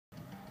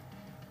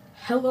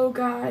Hello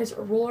guys,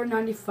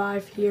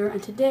 Roller95 here,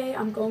 and today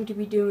I'm going to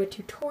be doing a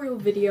tutorial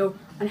video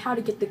on how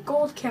to get the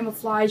gold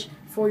camouflage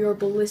for your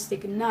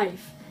ballistic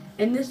knife.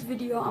 In this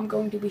video I'm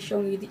going to be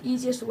showing you the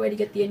easiest way to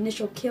get the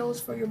initial kills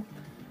for your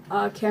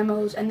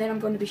camos, and then I'm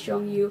going to be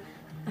showing you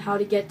how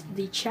to get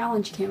the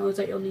challenge camos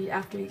that you'll need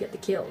after you get the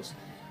kills.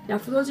 Now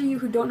for those of you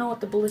who don't know what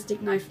the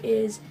ballistic knife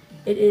is,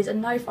 it is a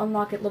knife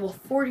unlock at level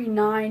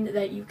 49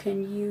 that you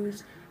can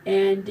use,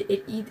 and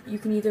you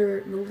can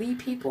either melee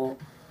people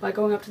by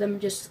going up to them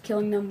and just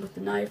killing them with the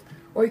knife,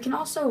 or you can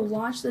also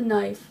launch the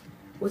knife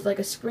with like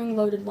a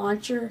spring-loaded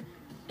launcher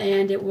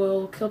and it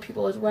will kill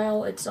people as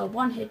well. It's a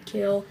one-hit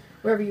kill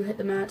wherever you hit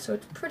them at, so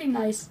it's pretty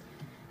nice.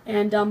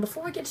 And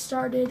before we get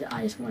started,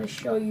 I just want to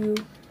show you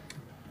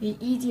the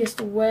easiest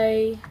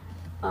way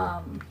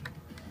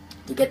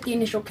to get the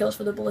initial kills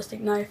for the ballistic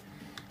knife.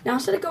 Now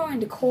instead of going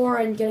into core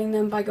and getting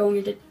them by going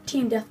into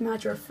team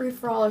deathmatch or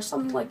free-for-all or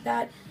something like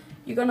that,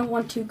 you're going to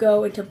want to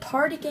go into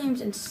party games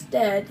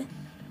instead,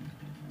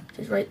 which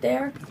is right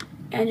there,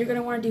 and you're going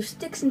to want to do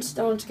sticks and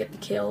stones to get the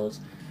kills.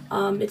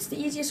 It's the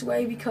easiest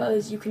way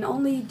because you can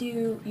only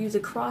use a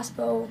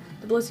crossbow,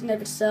 the ballistic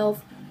knife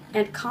itself,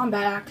 and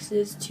combat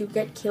axes to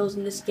get kills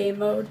in this game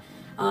mode.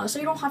 So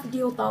you don't have to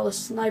deal with all the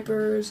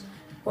snipers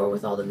or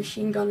with all the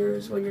machine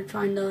gunners when you're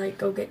trying to like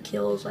go get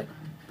kills like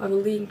by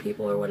meleeing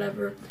people or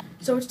whatever.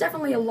 So it's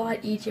definitely a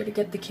lot easier to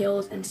get the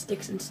kills in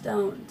sticks and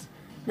stones.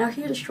 Now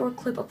here's a short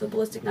clip of the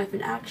ballistic knife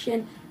in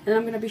action, and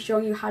I'm going to be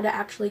showing you how to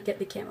actually get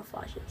the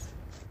camouflages.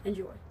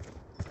 Enjoy.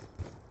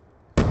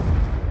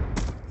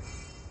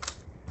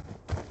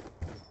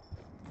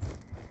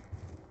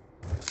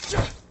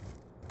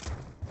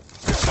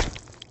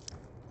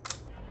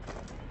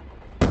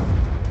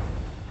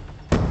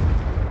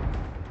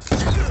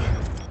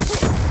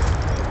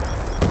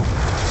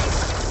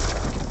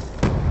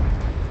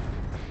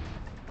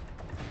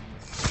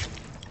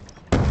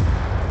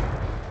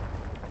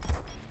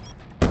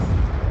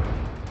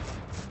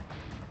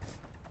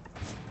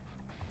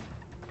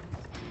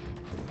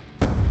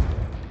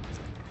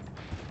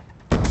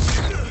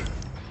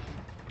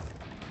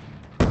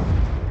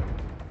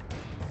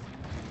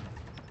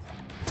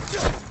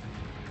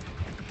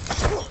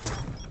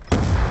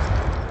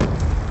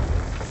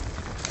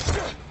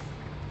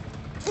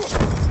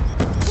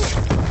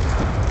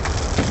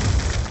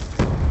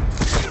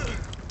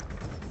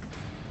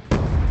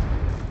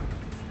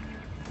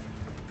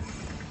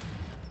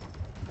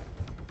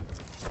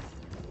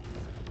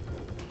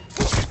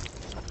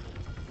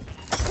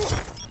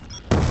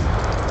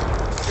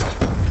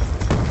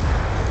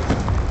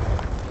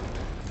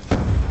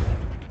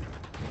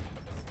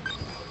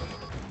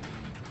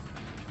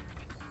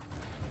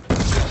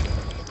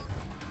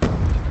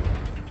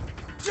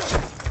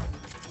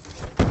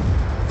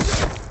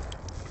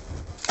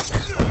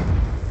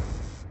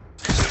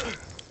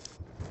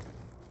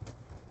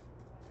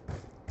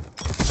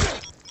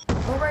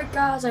 Alright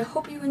guys, I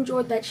hope you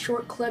enjoyed that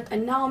short clip,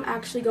 and now I'm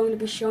actually going to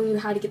be showing you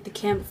how to get the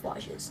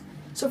camouflages.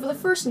 So for the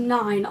first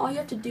 9, all you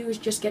have to do is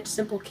just get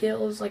simple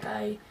kills like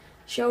I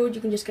showed.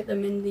 You can just get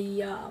them in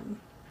the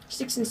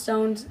sticks and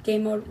stones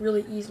game mode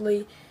really easily.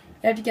 You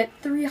have to get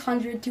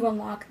 300 to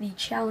unlock the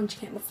challenge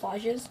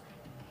camouflages.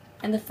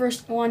 And the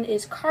first one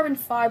is carbon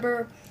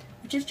fiber,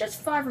 which is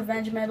just 5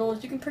 revenge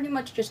medals. You can pretty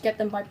much just get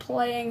them by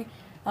playing.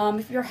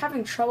 If you're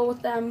having trouble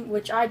with them,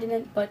 which I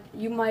didn't, but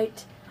you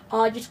might,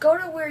 just go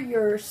to where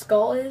your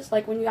skull is.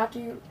 Like when after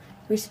you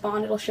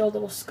respawn, it'll show a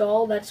little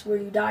skull. That's where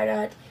you died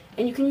at.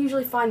 And you can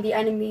usually find the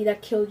enemy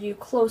that killed you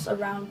close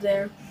around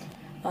there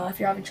if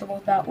you're having trouble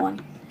with that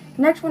one.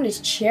 The next one is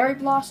Cherry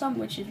Blossom,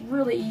 which is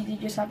really easy. You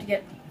just have to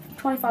get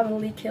 25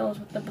 elite kills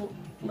with the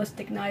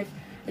ballistic knife.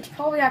 It's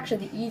probably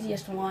actually the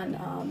easiest one.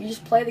 You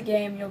just play the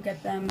game, you'll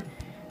get them.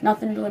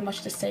 Nothing really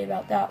much to say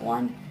about that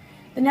one.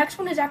 The next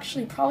one is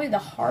actually probably the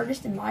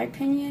hardest in my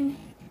opinion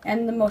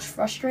and the most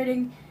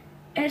frustrating.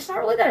 And it's not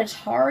really that it's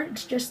hard,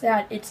 it's just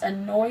that it's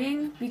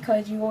annoying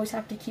because you always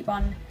have to keep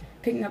on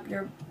picking up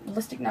your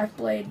ballistic knife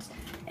blades.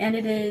 And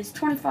it is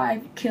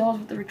 25 kills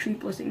with the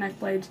retrieve ballistic knife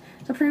blades.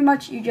 So pretty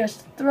much you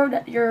just throw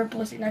your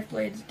ballistic knife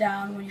blades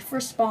down when you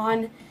first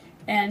spawn,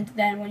 and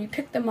then when you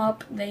pick them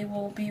up they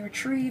will be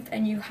retrieved,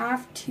 and you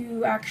have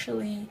to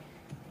actually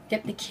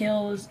get the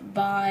kills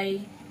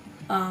by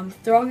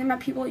throwing them at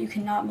people. You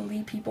cannot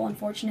melee people,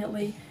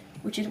 unfortunately,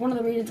 which is one of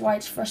the reasons why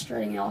it's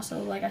frustrating, and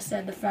also, like I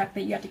said, the fact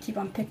that you have to keep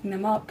on picking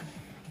them up.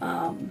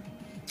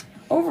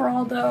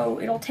 Overall, though,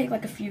 it'll take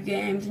like a few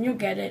games, and you'll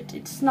get it.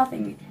 It's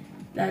nothing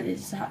that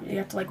you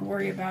have to like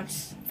worry about.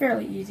 It's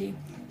fairly easy.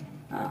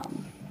 So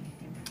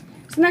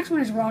the next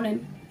one is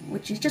Ronin,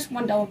 which is just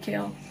 1 double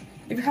kill.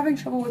 If you're having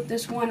trouble with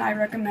this one, I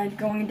recommend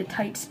going into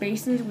tight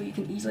spaces where you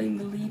can easily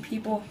melee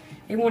people.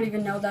 They won't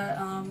even know that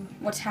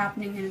what's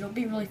happening, and it'll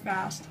be really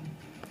fast.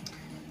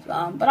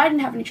 But I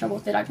didn't have any trouble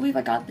with it. I believe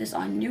I got this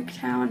on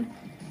Nuketown,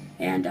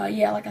 and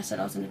yeah, like I said,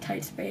 I was in a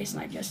tight space,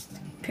 and I just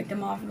picked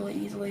them off really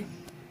easily.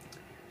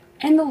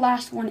 And the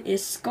last one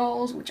is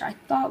Skulls, which I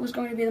thought was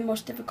going to be the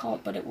most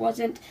difficult, but it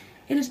wasn't.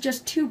 It is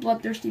just 2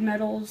 bloodthirsty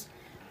medals.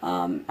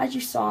 As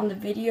you saw in the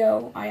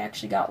video, I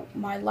actually got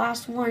my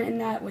last one in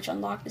that, which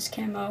unlocked this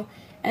camo.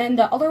 And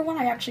the other one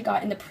I actually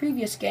got in the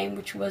previous game,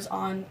 which was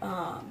on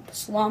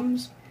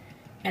slums.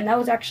 And that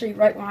was actually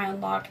right when I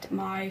unlocked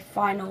my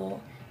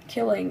final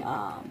killing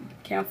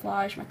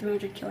camouflage, my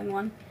 300 killing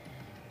one.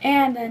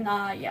 And then,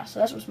 yeah, so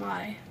that was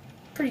my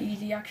pretty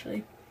easy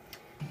actually.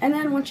 And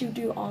then once you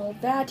do all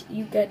of that,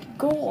 you get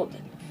gold.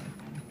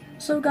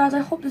 So guys, I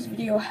hope this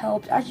video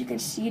helped. As you can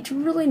see, it's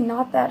really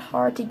not that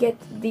hard to get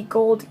the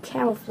gold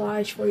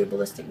camouflage for your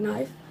ballistic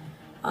knife.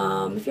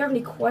 If you have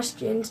any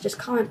questions, just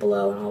comment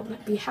below and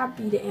I'll be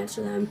happy to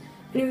answer them.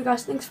 Anyway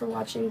guys, thanks for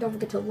watching. Don't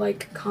forget to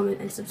like, comment,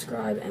 and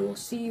subscribe, and we'll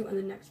see you in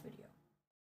the next video.